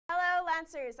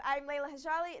Lancers, I'm Layla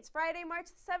Hajali. It's Friday, March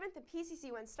the 7th, and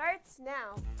PCC ONE starts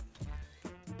now.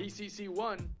 PCC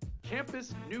ONE,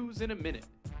 Campus News in a Minute.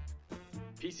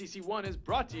 PCC ONE is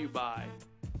brought to you by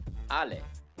ALE,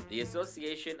 the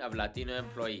Association of Latino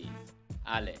Employees.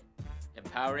 ALE,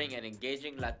 empowering and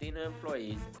engaging Latino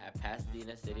employees at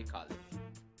Pasadena City College.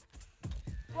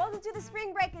 Welcome to the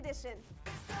Spring Break edition.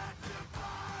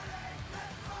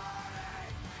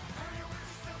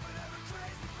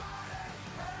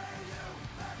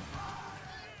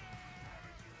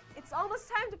 It's almost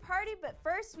time to party, but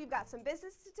first we've got some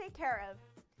business to take care of.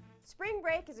 Spring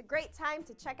break is a great time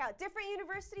to check out different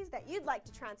universities that you'd like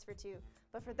to transfer to.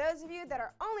 But for those of you that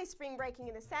are only spring breaking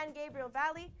in the San Gabriel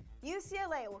Valley,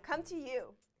 UCLA will come to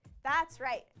you. That's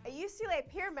right, a UCLA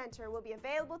peer mentor will be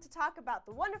available to talk about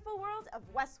the wonderful world of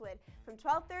Westwood from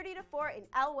 12:30 to 4 in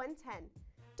L110.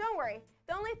 Don't worry,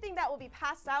 the only thing that will be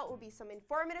passed out will be some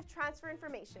informative transfer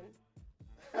information.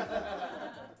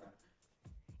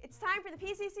 It's time for the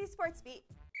PCC Sports Beat.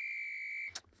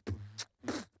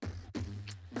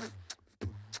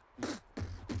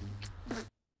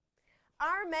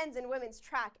 Our men's and women's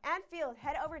track and field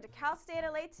head over to Cal State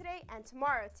LA today and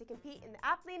tomorrow to compete in the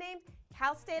aptly named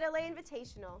Cal State LA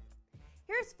Invitational.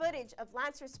 Here's footage of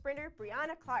Lancer sprinter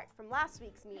Brianna Clark from last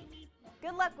week's meet.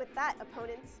 Good luck with that,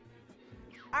 opponents.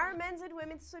 Our men's and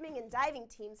women's swimming and diving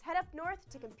teams head up north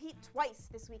to compete twice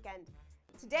this weekend.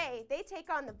 Today, they take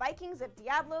on the Vikings of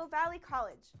Diablo Valley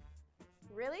College.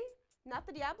 Really? Not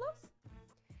the Diablos?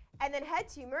 And then head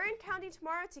to Marin County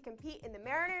tomorrow to compete in the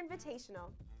Mariner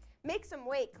Invitational. Make some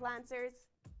weight, Lancers.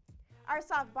 Our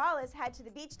softballers head to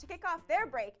the beach to kick off their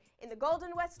break in the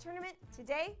Golden West Tournament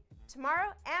today,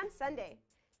 tomorrow, and Sunday.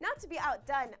 Not to be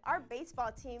outdone, our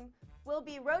baseball team will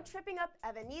be road tripping up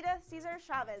Avenida Cesar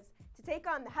Chavez to take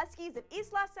on the Huskies of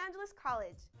East Los Angeles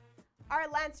College. Our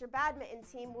Lancer badminton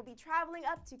team will be traveling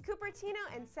up to Cupertino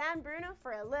and San Bruno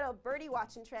for a little birdie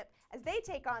watching trip as they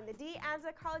take on the De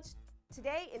Anza College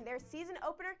today in their season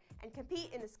opener and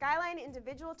compete in the Skyline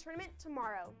Individual Tournament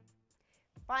tomorrow.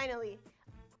 Finally,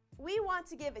 we want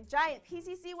to give a giant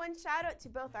PCC ONE shout out to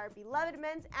both our beloved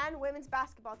men's and women's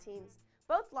basketball teams.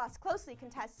 Both lost closely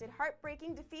contested,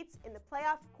 heartbreaking defeats in the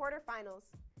playoff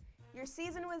quarterfinals. Your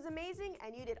season was amazing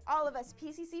and you did all of us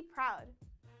PCC proud.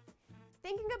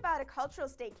 Thinking about a cultural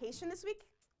staycation this week?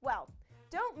 Well,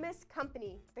 don't miss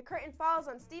Company. The curtain falls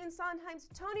on Stephen Sondheim's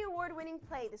Tony Award-winning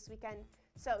play this weekend,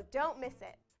 so don't miss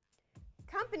it.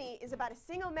 Company is about a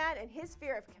single man and his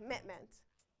fear of commitment.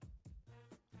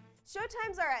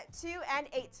 Showtimes are at 2 and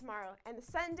 8 tomorrow, and the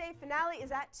Sunday finale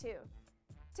is at 2.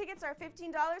 Tickets are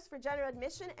 $15 for general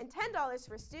admission and $10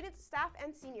 for students, staff,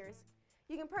 and seniors.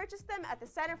 You can purchase them at the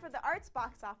Center for the Arts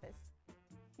box office.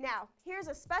 Now, here's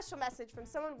a special message from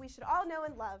someone we should all know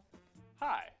and love.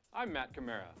 Hi, I'm Matt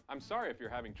Camara. I'm sorry if you're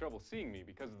having trouble seeing me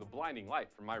because of the blinding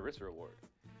light from my RISR award.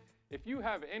 If you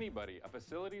have anybody, a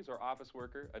facilities or office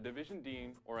worker, a division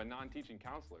dean, or a non-teaching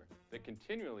counselor that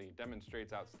continually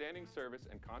demonstrates outstanding service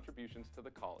and contributions to the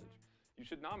college, you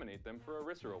should nominate them for a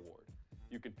RISR award.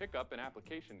 You can pick up an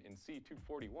application in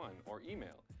C241 or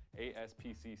email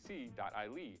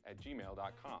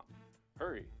aspcc.ile@gmail.com.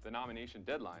 Hurry, the nomination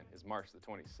deadline is March the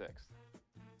 26th.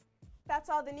 That's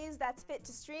all the news that's fit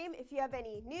to stream. If you have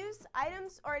any news,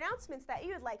 items, or announcements that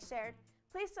you would like shared,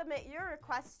 please submit your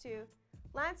requests to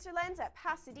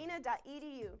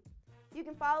lancerlens@pasadena.edu. You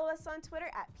can follow us on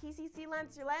Twitter at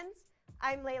PCCLancerLens.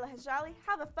 I'm Layla Hajali.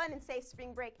 Have a fun and safe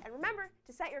spring break, and remember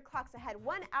to set your clocks ahead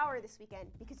 1 hour this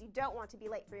weekend because you don't want to be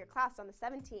late for your class on the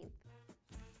 17th.